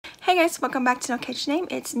Hey guys, welcome back to Nocatchyname.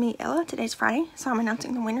 It's me, Ella. Today's Friday, so I'm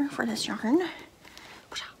announcing the winner for this yarn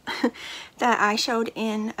that I showed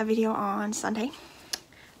in a video on Sunday.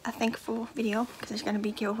 A thankful video, because there's going to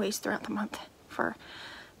be giveaways throughout the month for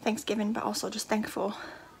Thanksgiving, but also just thankful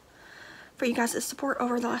for you guys' support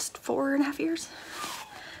over the last 4.5 years.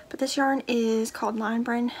 But this yarn is called Lion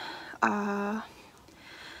Brand, A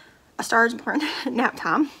Star is Born, Nap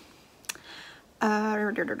Time.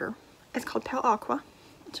 It's called Pale Aqua.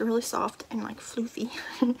 It's really soft and like floofy.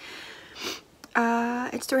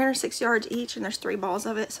 It's 306 yards each, and there's 3 balls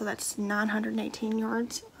of it, so that's 918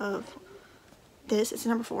 yards of this. It's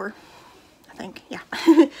number 4, I think. Yeah.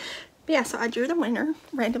 But yeah, so I drew the winner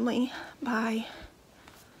randomly by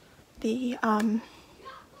the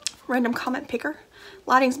random comment picker.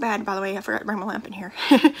 Lighting's bad, by the way. I forgot to bring my lamp in here.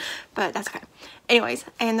 But that's okay. Anyways,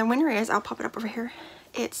 and the winner is, I'll pop it up over here.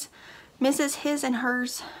 It's Mrs. His and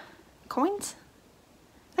Hers Coins,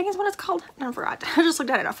 I think is what it's called. No, I forgot. I just looked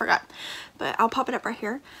at it, I forgot. But I'll pop it up right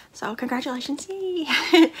here. So congratulations.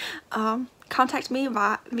 Contact me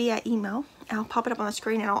via email. I'll pop it up on the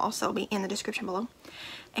screen, and I'll also be in the description below.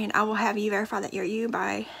 And I will have you verify that you're you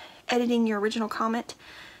by editing your original comment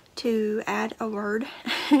to add a word.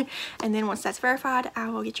 And then once that's verified, I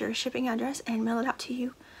will get your shipping address and mail it out to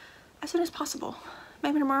you as soon as possible.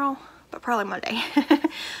 Maybe tomorrow, but probably Monday.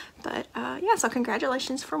 But yeah, so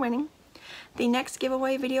congratulations for winning. The next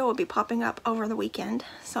giveaway video will be popping up over the weekend,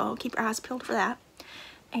 so keep your eyes peeled for that.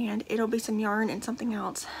 And it'll be some yarn and something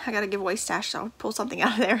else. I got a giveaway stash, so I'll pull something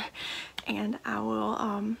out of there. And I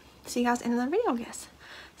will see you guys in another video, I guess.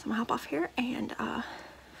 So I'm gonna hop off here, and I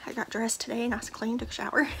got dressed today, nice and clean, took a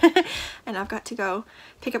shower. And I've got to go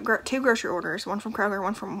pick up 2 grocery orders, one from Kroger,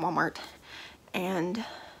 one from Walmart. And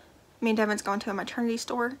me and Devin's going to a maternity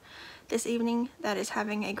store this evening that is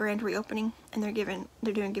having a grand reopening, and they're doing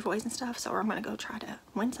giveaways and stuff, so I'm gonna go try to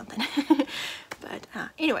win something. But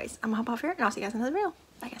anyways, I'm gonna hop off here, and I'll see you guys in another video,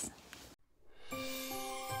 I guess.